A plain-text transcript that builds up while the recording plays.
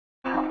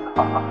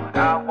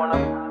I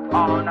wanna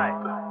all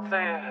night.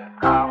 Say it.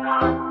 I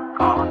wanna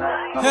all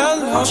night.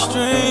 Hello,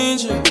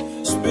 stranger.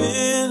 It's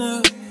been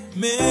a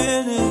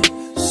minute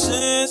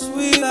since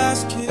we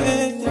last kicked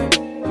it.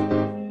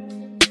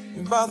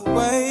 And by the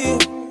way,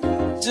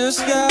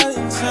 just got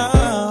in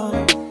town,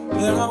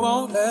 and I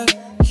won't let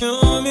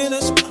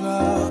cumulus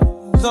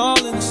clouds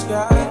all in the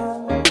sky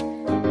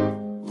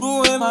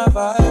ruin my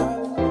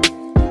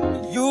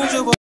vibe.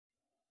 Usual.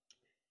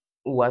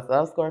 What's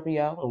up,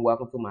 Scorpio, and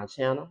welcome to my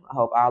channel. I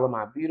hope all of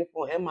my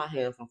beautiful and my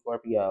handsome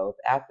Scorpios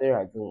out there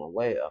are doing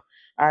well.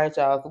 All right,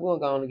 y'all, so we're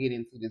going to get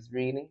into this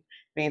reading.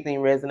 If anything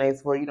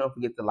resonates for you, don't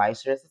forget to like,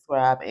 share,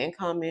 subscribe, and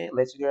comment.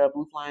 Let your girl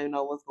Blue Flame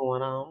know what's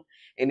going on.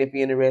 And if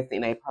you're interested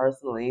in a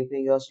personal or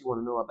anything else you want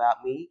to know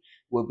about me,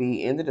 will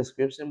be in the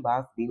description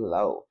box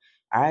below.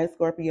 All right,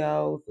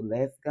 Scorpios,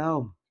 let's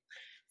go.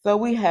 So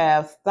we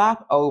have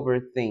stop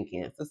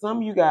overthinking. So some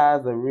of you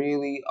guys are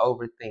really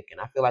overthinking.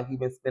 I feel like you've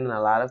been spending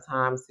a lot of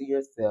time to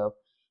yourself,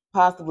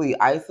 possibly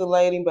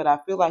isolating, but I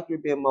feel like you're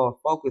being more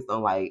focused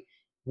on like,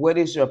 what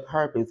is your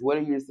purpose? What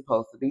are you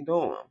supposed to be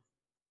doing?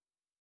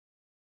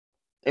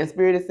 And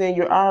Spirit is saying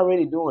you're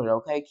already doing it,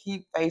 okay?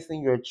 Keep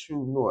facing your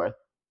true north.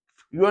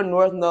 Your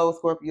North Node,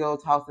 Scorpio,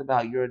 talks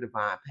about your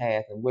divine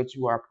path and what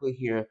you are put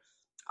here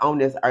on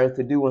this earth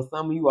to do. And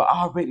some of you are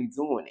already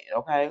doing it,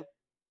 okay?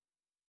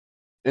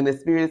 And the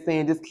Spirit is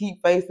saying, just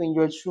keep facing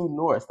your true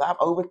north. Stop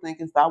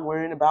overthinking. Stop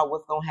worrying about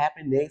what's going to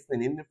happen next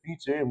and in the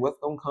future and what's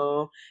going to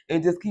come.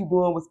 And just keep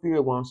doing what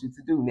Spirit wants you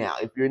to do. Now,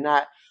 if you're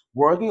not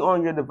working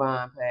on your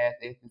divine path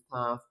at this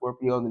time,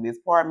 Scorpio, then this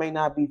part may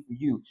not be for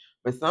you.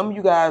 But some of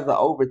you guys are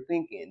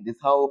overthinking this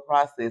whole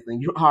process, and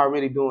you're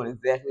already doing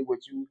exactly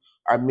what you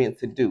are meant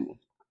to do.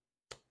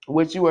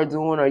 What you are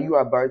doing, or you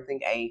are birthing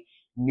a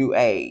new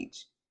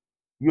age.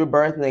 You're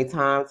birthing a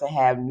time to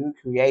have new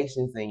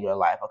creations in your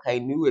life, okay?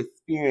 New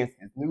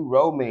experiences, new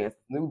romance,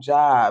 new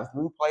jobs,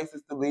 new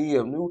places to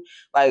live,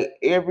 like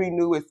every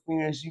new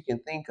experience you can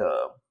think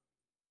of.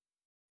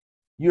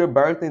 You're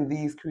birthing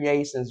these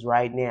creations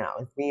right now.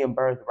 It's being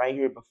birthed right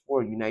here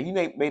before you. Now, you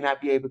may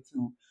not be able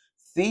to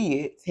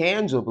see it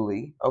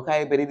tangibly,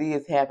 okay? But it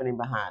is happening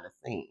behind the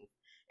scenes.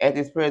 At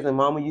this present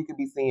moment, you could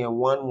be seeing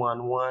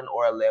 111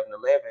 or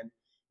 1111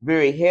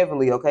 very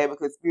heavily, okay?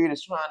 Because Spirit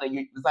is trying to,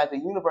 it's like the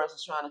universe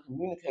is trying to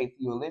communicate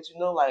to you and let you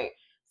know, like,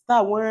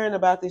 stop worrying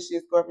about this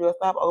shit, Scorpio.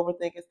 Stop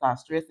overthinking. Stop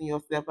stressing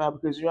yourself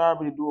out because you're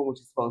already doing what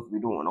you're supposed to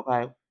be doing,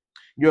 okay?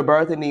 You're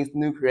birthing these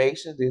new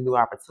creations, these new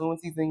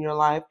opportunities in your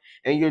life,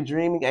 and you're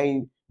dreaming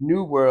a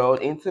new world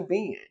into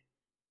being.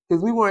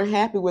 Because we weren't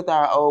happy with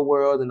our old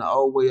world and the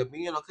old way of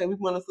being, okay? We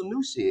wanted some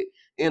new shit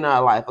in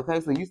our life,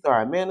 okay? So you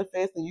start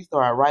manifesting, you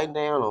start writing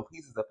down on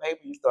pieces of paper,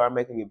 you start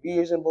making your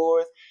vision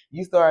boards,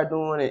 you start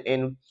doing it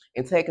and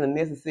taking the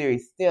necessary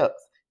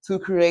steps to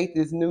create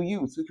this new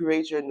you, to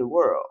create your new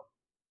world.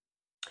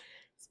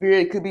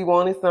 Spirit could be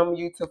wanting some of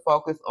you to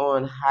focus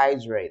on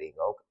hydrating,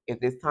 okay?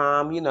 At this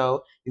time,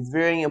 it's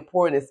very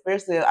important,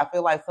 especially I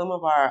feel like some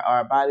of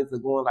our bodies are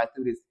going like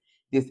through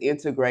this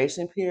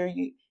integration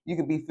period. You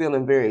could be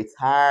feeling very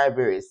tired,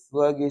 very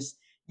sluggish,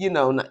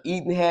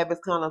 eating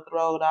habits kind of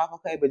thrown off,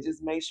 okay? But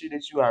just make sure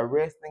that you are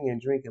resting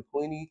and drinking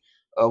plenty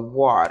of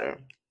water.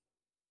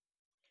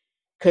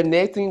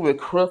 Connecting with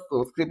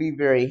crystals could be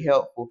very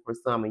helpful for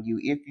some of you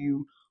if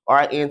you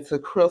are into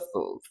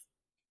crystals.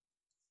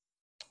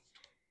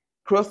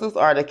 Crystals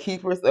are the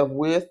keepers of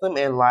wisdom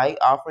and light,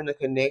 offering a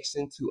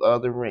connection to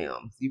other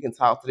realms. You can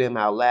talk to them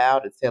out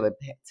loud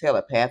and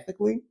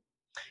telepathically,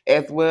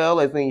 as well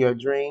as in your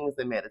dreams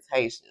and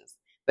meditations.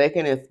 They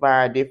can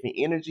inspire different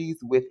energies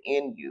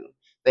within you.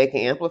 They can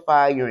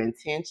amplify your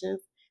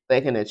intentions.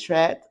 They can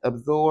attract,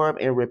 absorb,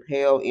 and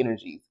repel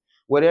energies.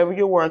 Whatever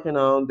you're working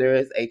on, there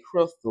is a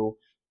crystal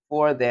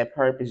for that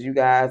purpose. You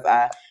guys,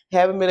 I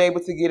haven't been able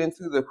to get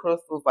into the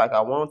crystals like I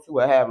want to.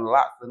 I have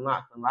lots and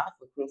lots and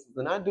lots of crystals.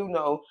 And I do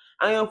know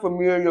I am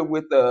familiar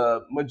with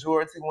the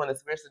majority one,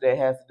 especially that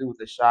has to do with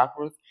the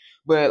chakras.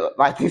 But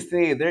like I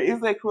said, there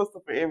is a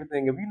crystal for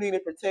everything. If you need a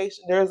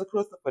protection, there's a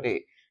crystal for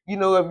that.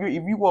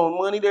 If you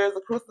want money, there's a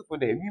crystal for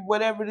that. If you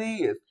whatever it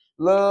is,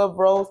 love,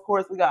 rose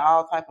quartz, we got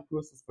all type of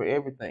crystals for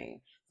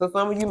everything. So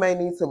some of you may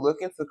need to look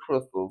into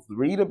crystals,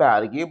 read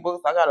about it, get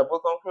books. I got a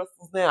book on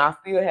crystals now. I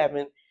still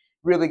haven't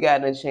really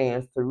gotten a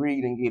chance to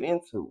read and get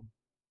into.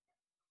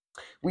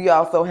 We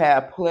also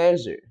have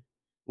pleasure.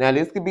 Now,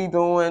 this could be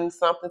doing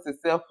something to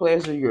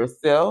self-pleasure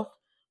yourself,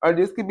 or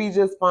this could be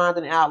just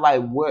finding out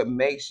like what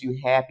makes you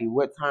happy,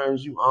 what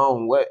turns you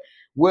on,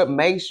 what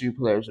makes you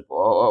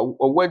pleasurable,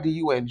 or what do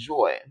you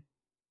enjoy.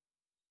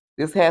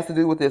 This has to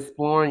do with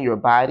exploring your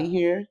body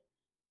here,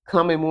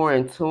 coming more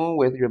in tune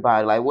with your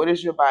body. Like, what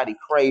is your body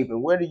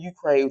craving? Where do you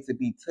crave to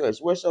be touched?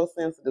 What's your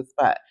sensitive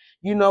spot?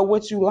 You know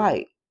what you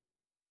like.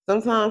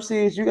 Sometimes,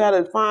 you got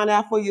to find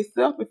out for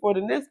yourself before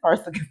the next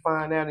person can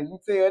find out and you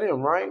tell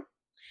them, right?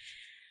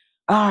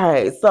 All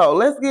right, so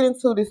let's get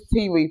into this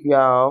tea leaf,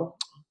 y'all.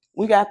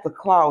 We got the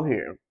claw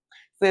here. It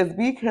says,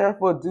 be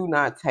careful, do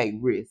not take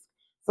risks.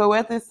 So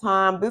at this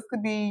time, this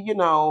could be,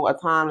 a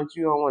time that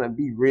you don't want to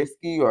be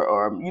risky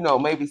or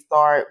maybe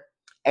start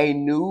a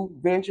new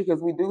venture,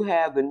 because we do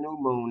have the new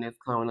moon that's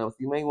coming up. So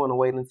you may want to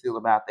wait until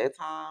about that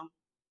time.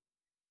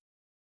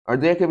 Or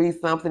there could be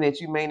something that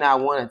you may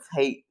not want to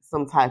take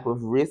some type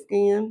of risk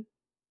in.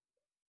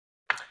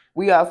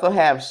 We also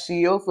have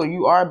shield, so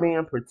you are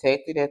being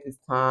protected at this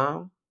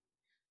time.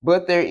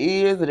 But there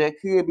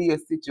could be a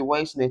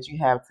situation that you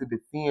have to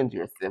defend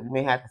yourself. You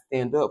may have to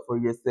stand up for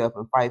yourself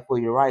and fight for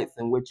your rights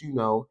and what you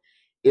know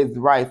is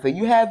right. So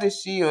you have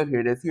this shield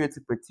here that's here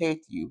to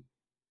protect you.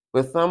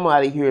 But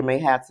somebody here may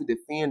have to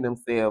defend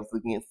themselves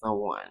against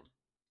someone.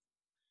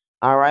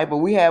 All right, but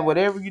we have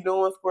whatever you're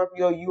doing,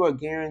 Scorpio, you are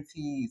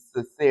guaranteed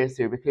success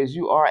here because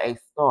you are a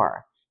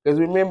star. Because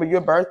remember,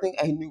 you're birthing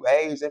a new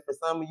age, and for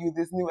some of you,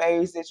 this new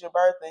age that you're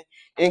birthing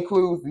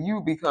includes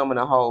you becoming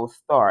a whole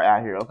star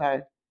out here, okay?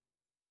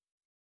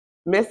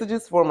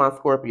 Messages for my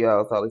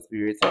Scorpios, Holy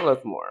Spirit, tell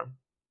us more.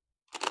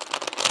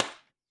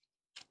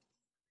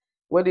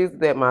 What is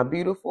that my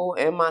beautiful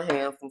and my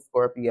handsome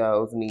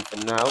Scorpios need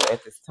to know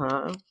at this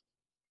time?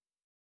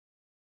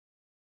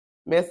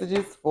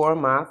 Messages for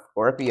my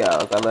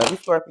Scorpios. I love you,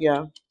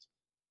 Scorpio.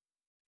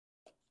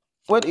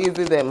 What is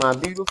it that my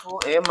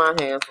beautiful and my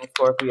handsome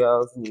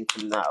Scorpios need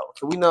to know?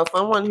 So we know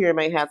someone here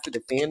may have to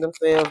defend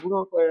themselves. We're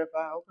going to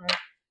clarify, okay?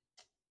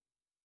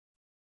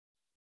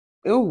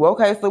 Ooh,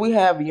 okay, so we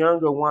have a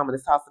younger woman.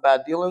 This talks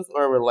about dealings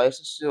or a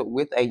relationship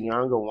with a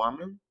younger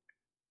woman.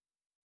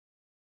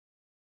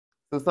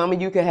 So some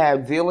of you can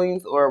have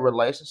dealings or a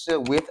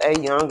relationship with a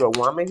younger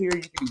woman here.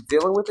 You could be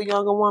dealing with a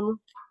younger woman.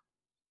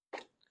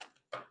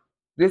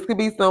 This could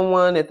be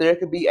someone that there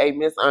could be a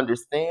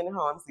misunderstanding.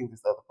 Hold on, let me see what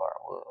this other part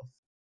was.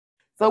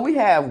 So we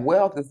have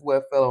wealth is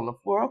what fell on the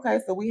floor. Okay,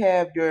 so we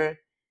have your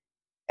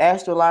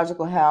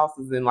astrological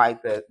houses in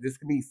like this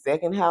could be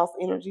second house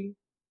energy.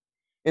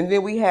 And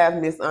then we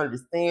have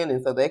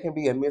misunderstanding. So there can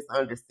be a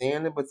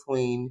misunderstanding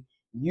between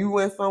you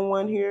and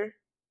someone here.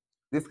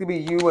 This could be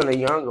you and a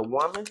younger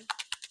woman.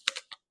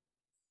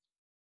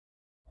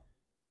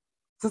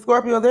 So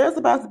Scorpio, there's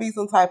about to be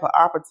some type of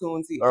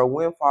opportunity or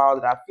windfall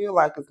that I feel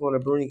like is going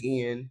to bring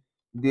in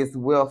this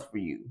wealth for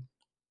you.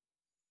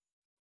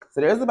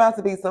 So there's about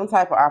to be some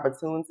type of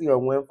opportunity or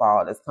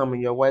windfall that's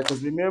coming your way.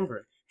 Because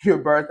remember, you're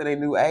birthing a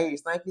new age.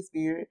 Thank you,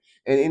 Spirit.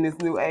 And in this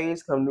new age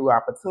come new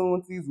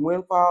opportunities,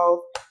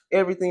 windfalls,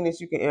 everything that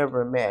you can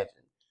ever imagine.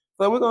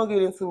 So we're going to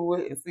get into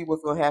it and see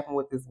what's going to happen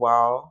with this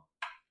wall.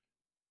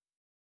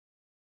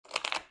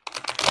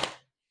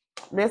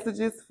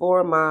 Messages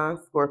for my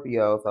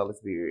Scorpios, Holy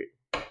Spirit.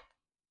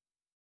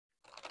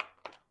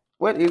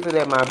 What is it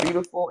that my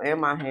beautiful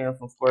and my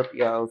handsome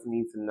Scorpios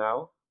need to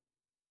know?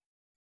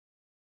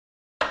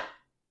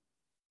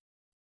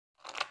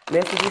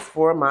 Messages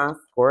for my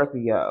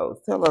Scorpios.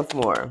 Tell us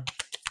more.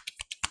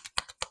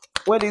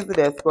 What is it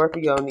that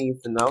Scorpio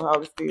needs to know,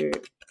 Holy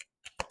Spirit?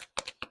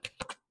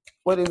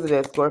 What is it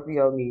that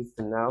Scorpio needs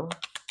to know?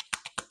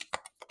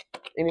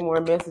 Any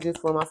more messages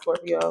for my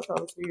Scorpios,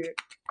 Holy Spirit?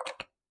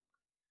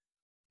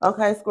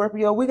 Okay,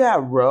 Scorpio, we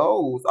got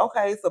Rose.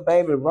 Okay, so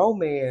baby,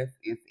 romance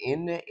is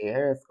in the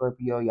air,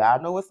 Scorpio.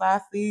 Y'all know it's our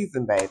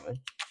season,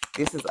 baby.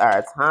 This is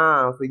our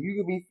time. So you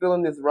could be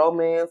feeling this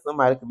romance.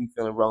 Somebody could be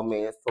feeling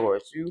romance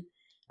towards you.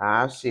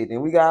 Ah, shit.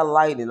 And we got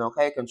lightning,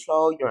 okay?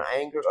 Control your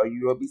anger or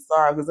you will be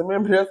sorry. Because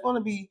remember, there's going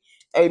to be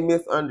a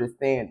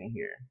misunderstanding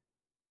here.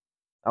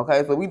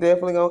 Okay, so we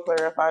definitely going to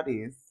clarify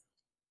this.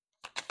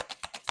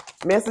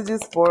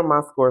 Messages for my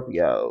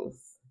Scorpios.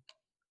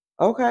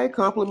 Okay,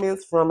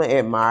 compliments from an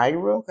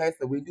admirer. Okay,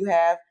 so we do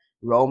have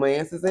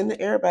romances in the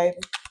air, baby.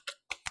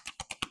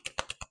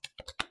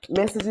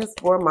 Messages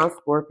for my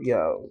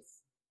Scorpios.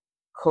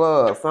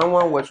 Club.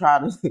 Someone will try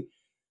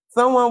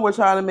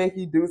to make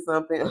you do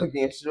something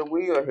against your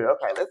will here.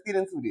 Okay, let's get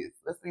into this.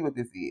 Let's see what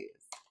this is.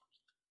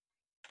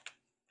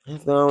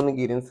 Let's go on and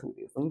get into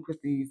this. Let me put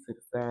these to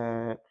the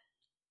side.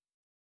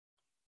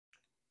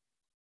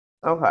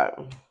 Okay.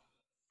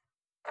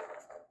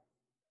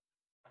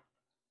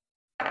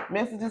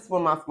 Messages for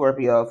my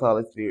Scorpios,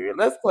 Holy Spirit.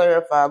 Let's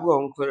clarify. We're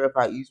going to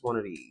clarify each one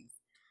of these.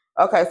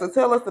 Okay, so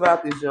tell us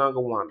about this younger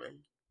woman.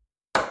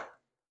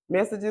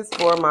 Messages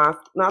for my...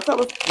 Now,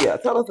 tell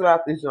us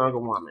about this younger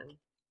woman.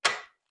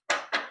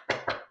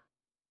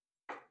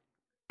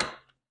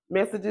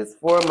 Messages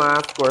for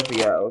my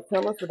Scorpios.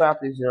 Tell us about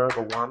this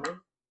younger woman.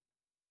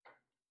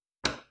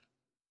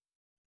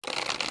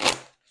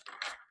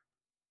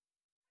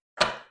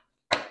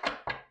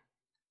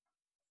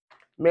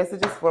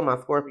 Messages for my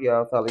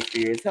Scorpios, Holy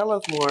Spirit. Tell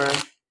us more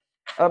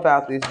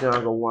about this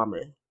younger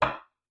woman.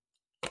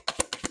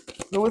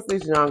 Who is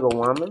this younger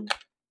woman?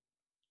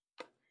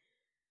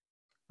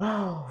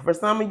 Oh, for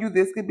some of you,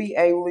 this could be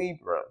a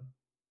Libra.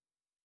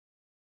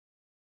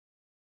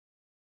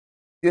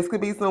 This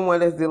could be someone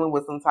that's dealing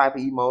with some type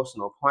of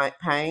emotional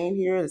pain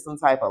here, some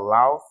type of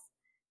loss,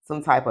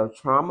 some type of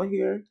trauma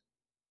here.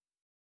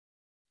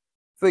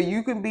 So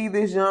you can be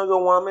this younger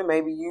woman.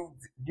 Maybe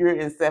you're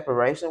in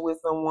separation with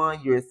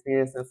someone. You're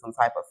experiencing some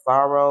type of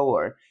sorrow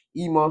or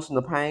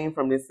emotional pain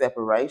from this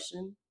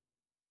separation.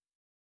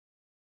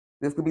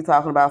 This could be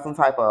talking about some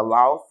type of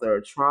loss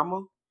or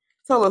trauma.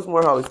 Tell us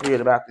more, Holy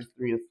Spirit, about this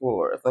Three of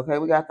Swords. Okay,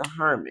 we got the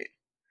Hermit.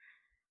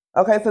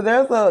 Okay, so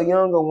there's a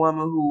younger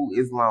woman who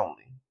is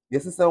lonely.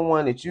 This is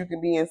someone that you can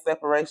be in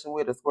separation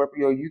with, a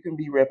Scorpio. You can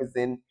be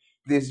representing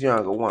this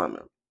younger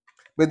woman.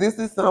 But this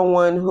is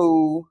someone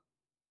who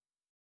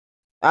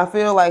I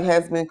feel like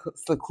has been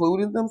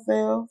secluding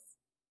themselves.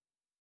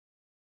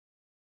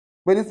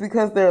 But it's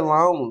because they're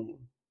lonely.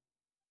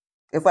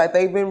 It's like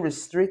they've been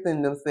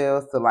restricting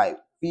themselves to like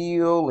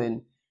feel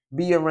and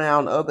be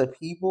around other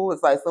people.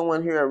 It's like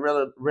someone here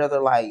rather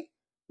like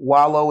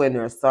wallow in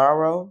their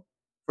sorrow.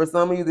 For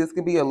some of you, this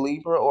could be a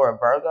Libra or a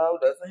Virgo.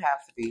 Doesn't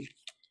have to be.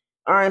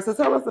 All right, so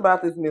tell us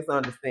about this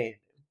misunderstanding.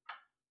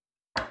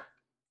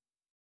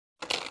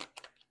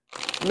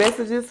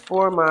 Messages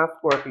for my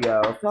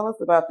Scorpio. Tell us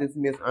about this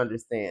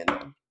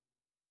misunderstanding.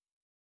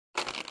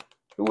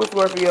 Who is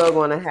Scorpio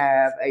going to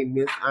have a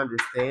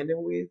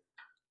misunderstanding with?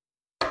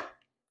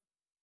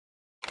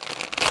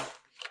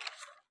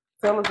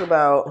 Tell us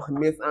about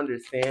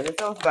misunderstanding.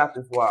 Tell us about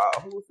this wall.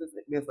 Who is this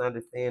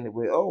misunderstanding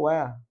with? Oh,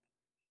 wow.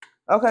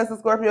 Okay, so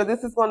Scorpio,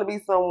 this is going to be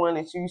someone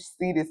that you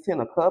see this Ten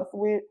of Cups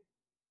with.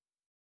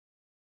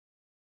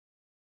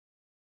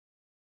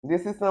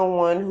 This is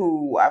someone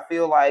who I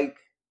feel like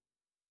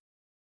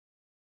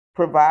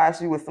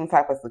provides you with some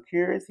type of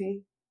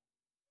security.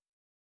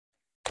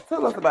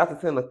 Tell us about the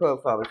Ten of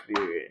Cups, Holy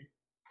Spirit.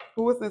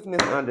 Who is this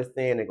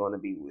misunderstanding going to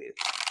be with?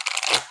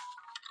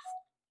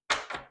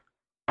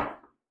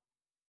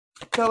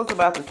 Tell us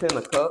about the Ten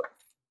of Cups.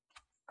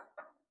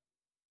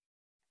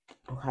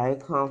 Okay,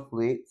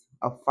 conflict,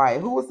 a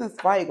fight. Who is this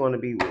fight going to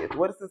be with?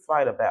 What is this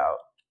fight about?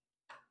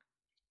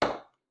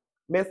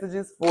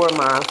 Messages for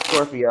my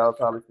Scorpio,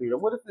 Holy Spirit.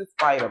 What is this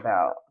fight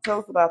about? Tell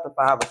us about the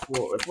Five of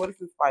Swords. What is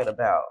this fight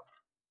about?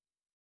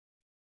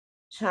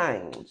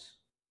 Change.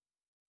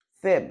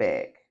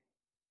 Setback.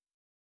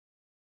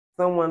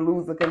 Someone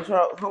losing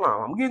control. Hold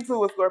on, I'm getting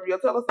to it, Scorpio.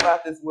 Tell us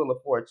about this Wheel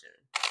of Fortune.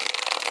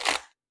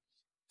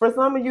 For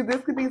some of you,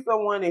 this could be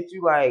someone that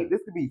you like.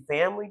 This could be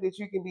family that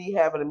you can be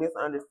having a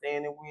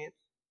misunderstanding with.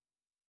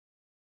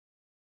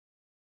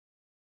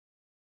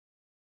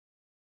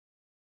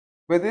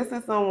 But this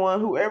is someone,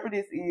 whoever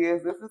this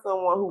is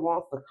someone who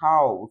wants to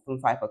cause some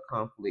type of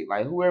conflict.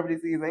 Like whoever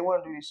this is, they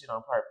want to do this shit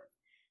on purpose.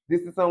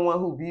 This is someone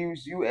who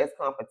views you as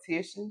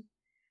competition.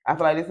 I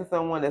feel like this is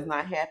someone that's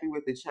not happy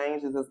with the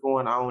changes that's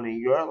going on in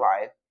your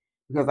life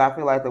because I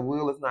feel like the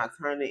wheel is not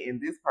turning in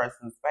this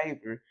person's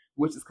favor,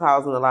 which is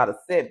causing a lot of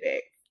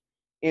setbacks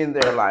in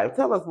their life.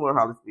 Tell us more,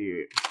 Holy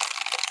Spirit.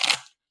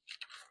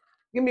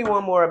 Give me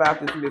one more about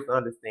this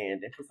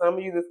misunderstanding. For some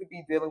of you, this could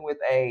be dealing with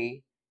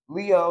a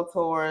Leo,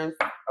 Taurus,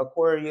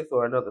 Aquarius,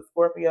 or another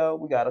Scorpio.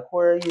 We got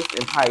Aquarius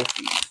and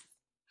Pisces.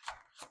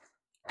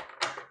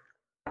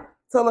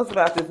 Tell us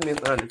about this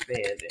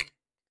misunderstanding.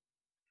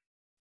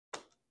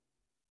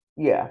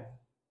 Yeah.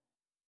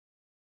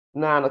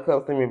 Nine of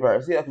Cups in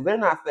reverse. Yeah, because they're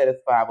not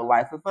satisfied with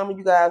life. So some of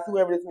you guys,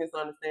 whoever this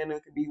misunderstanding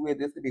could be with,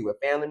 this could be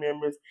with family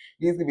members,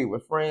 this could be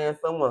with friends,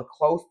 someone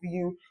close to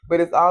you.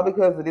 But it's all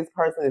because of this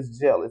person is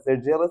jealous. They're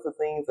jealous of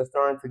things that are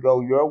starting to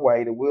go your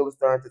way. The wheel is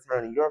starting to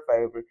turn in your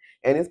favor.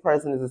 And this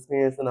person is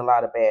experiencing a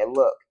lot of bad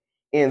luck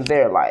in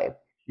their life.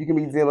 You can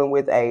be dealing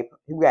with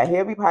we got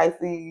heavy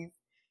Pisces,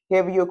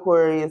 heavy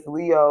Aquarius,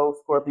 Leo,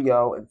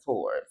 Scorpio, and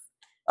Taurus.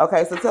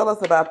 Okay, so tell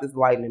us about this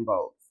lightning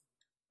bolt.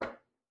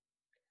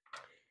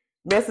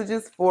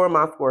 Messages for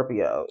my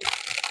Scorpios.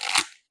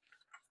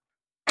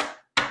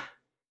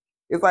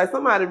 It's like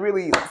somebody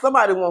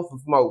wants to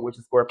smoke with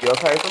your Scorpio,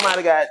 okay?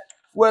 Somebody got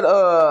what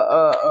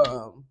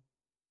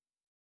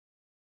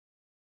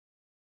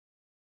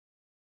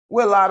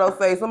Lotto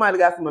say, somebody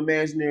got some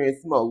imaginary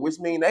smoke, which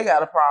means they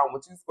got a problem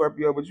with you,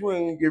 Scorpio, but you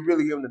ain't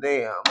really giving a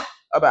damn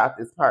about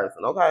this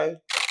person, okay?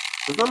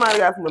 So somebody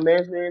got some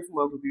imaginary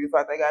smoke with you. It's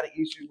like they got an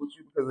issue with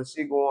you because of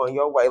shit going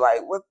your way.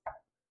 Like what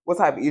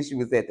type of issue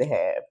is that to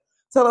have?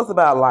 Tell us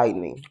about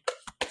lightning.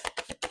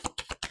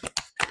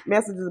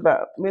 Messages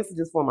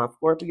for my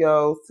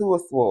Scorpios. Two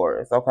of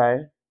Swords,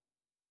 okay?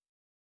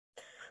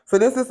 So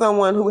this is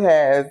someone who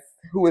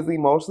is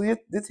emotionally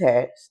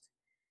detached,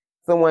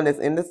 someone that's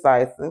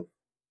indecisive.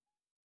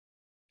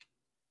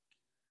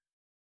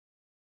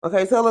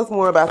 Okay, tell us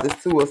more about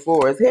this Two of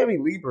Swords. Heavy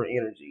Libra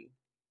energy.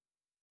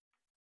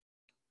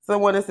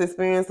 Someone that's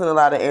experiencing a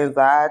lot of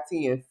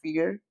anxiety and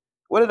fear.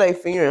 What are they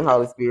fearing,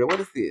 Holy Spirit? What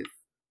is this?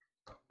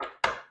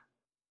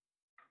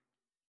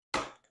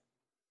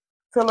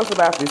 Tell us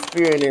about this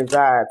fear and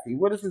anxiety.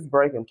 What is this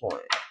breaking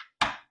point?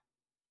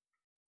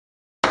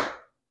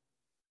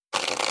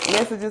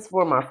 Messages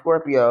for my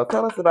Scorpio.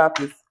 Tell us about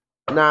this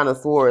Nine of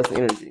Swords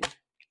energy.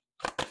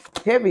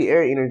 Heavy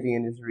air energy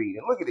in this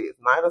reading. Look at this.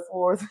 Nine of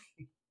Swords.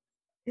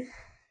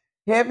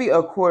 Heavy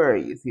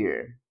Aquarius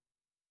here.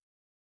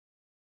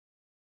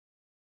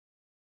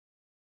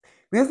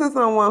 This is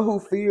someone who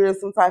fears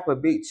some type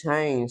of big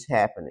change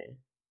happening.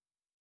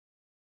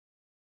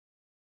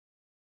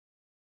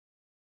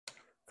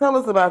 Tell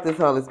us about this,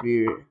 Holy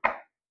Spirit.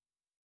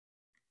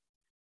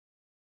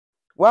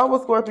 Why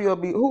would Scorpio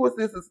be? Who is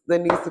this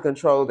that needs to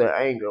control their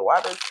anger?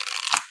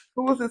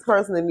 Who is this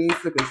person that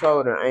needs to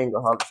control their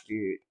anger, Holy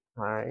Spirit?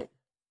 All right.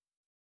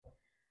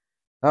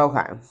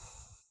 Okay.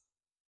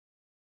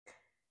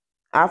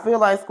 I feel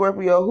like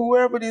Scorpio,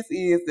 whoever this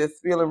is that's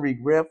feeling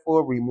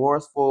regretful,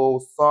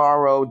 remorseful,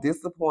 sorrow,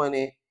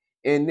 disappointed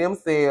in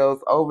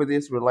themselves over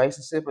this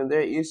relationship and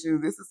their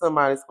issues, this is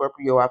somebody,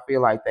 Scorpio, I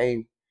feel like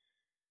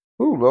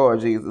Lord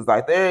Jesus,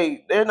 like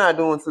they're not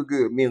doing too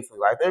good mentally.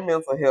 Like their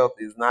mental health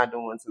is not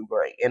doing too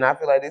great. And I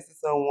feel like this is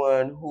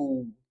someone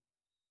who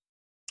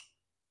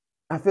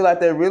I feel like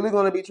they're really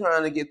going to be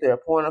trying to get their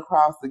point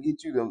across to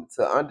get you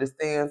to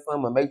understand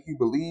something and make you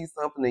believe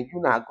something and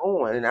you're not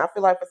going. And I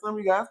feel like for some of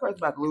you guys, first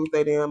about to lose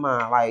their damn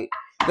mind. Like,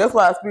 that's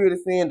why Spirit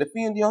is saying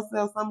defend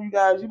yourself. Some of you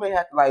guys, you may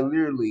have to like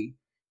literally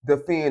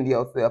defend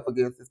yourself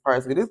against this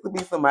person. This could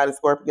be somebody,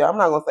 Scorpio. I'm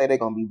not going to say they're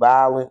going to be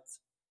violent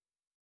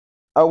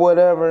or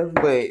whatever,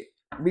 but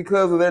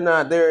because of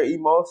their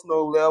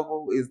emotional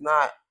level is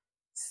not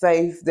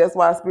safe. That's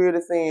why Spirit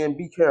is saying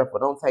be careful.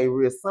 Don't take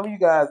risks. Some of you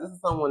guys, this is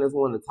someone that's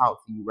wanting to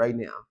talk to you right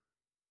now.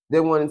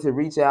 They're wanting to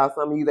reach out.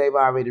 Some of you, they've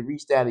already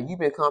reached out and you've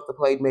been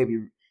contemplating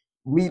maybe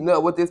meeting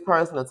up with this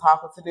person and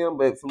talking to them.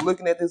 But from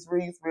looking at this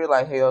read, Spirit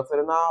like, hell to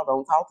the no,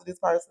 don't talk to this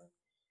person.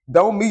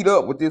 Don't meet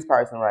up with this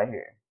person right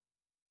here.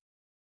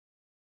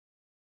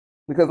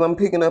 Because I'm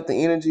picking up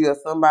the energy of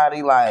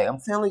somebody like, I'm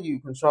telling you,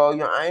 control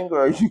your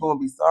anger or you're going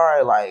to be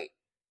sorry. Like,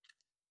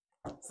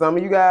 some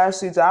of you guys,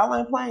 shit, y'all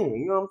ain't playing.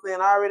 You know what I'm saying?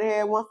 I already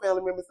had one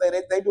family member say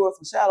they doing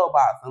some shadow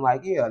boxing.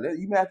 Like, yeah,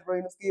 you have to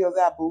bring the skills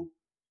out, boo.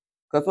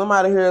 Because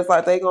somebody here is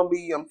like, they going to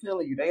be, I'm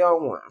telling you, they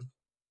on one.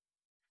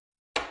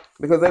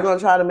 Because they're going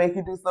to try to make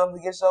you do something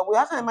against your will.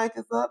 I can't make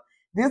this up.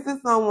 This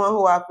is someone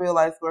who I feel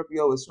like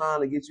Scorpio is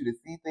trying to get you to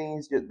see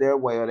things their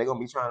way, or they're going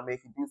to be trying to make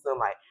you do something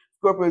like,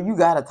 Scorpio, you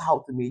got to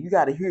talk to me. You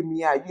got to hear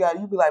me out.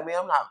 You be like, man,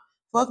 I'm not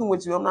fucking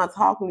with you. I'm not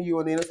talking to you.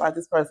 And then it's like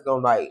this person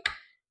going to like,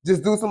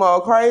 just do some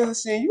old crazy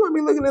shit. You going to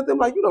be looking at them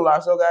like you done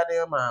lost your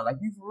goddamn mind. Like,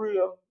 you for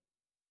real?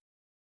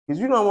 Because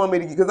you don't want me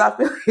to, because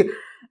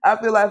I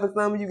feel like for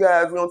some of you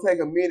guys, it's going to take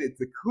a minute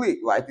to click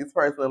like this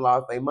person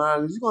lost their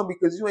mind.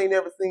 Because you ain't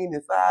never seen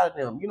inside of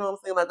them. You know what I'm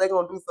saying? Like, they're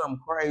going to do something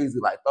crazy,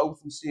 like throw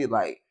some shit,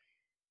 like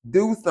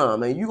do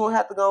something. And you're going to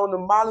have to go on the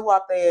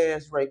mollywop their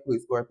ass right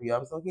quick, Scorpio.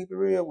 I'm just going to keep it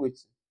real with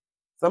you.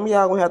 Some of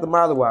y'all going to have to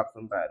mollywop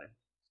somebody.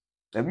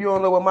 If you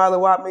don't know what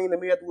mollywop means,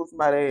 then we have to whip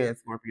somebody's ass,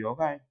 Scorpio,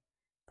 okay?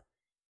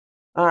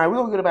 All right, we're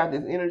going to get about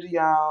this energy,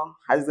 y'all.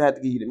 I just have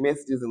to give you the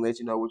messages and let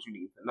you know what you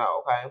need to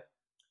know, okay?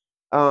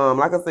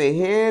 Like I said,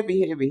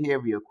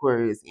 heavy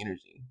Aquarius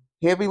energy.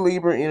 Heavy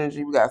Libra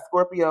energy. We got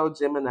Scorpio,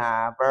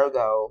 Gemini,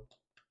 Virgo,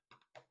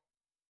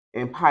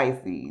 and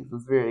Pisces.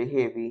 It's very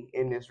heavy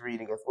in this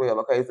reading as well.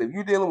 Okay, so if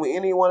you're dealing with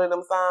any one of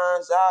them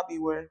signs, y'all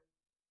beware.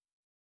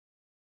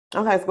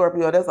 Okay,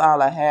 Scorpio, that's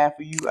all I have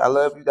for you. I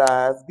love you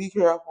guys. Be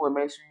careful and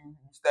make sure you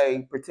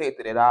stay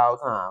protected at all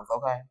times,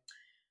 okay?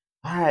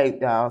 All right,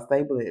 y'all.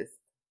 Stay blessed.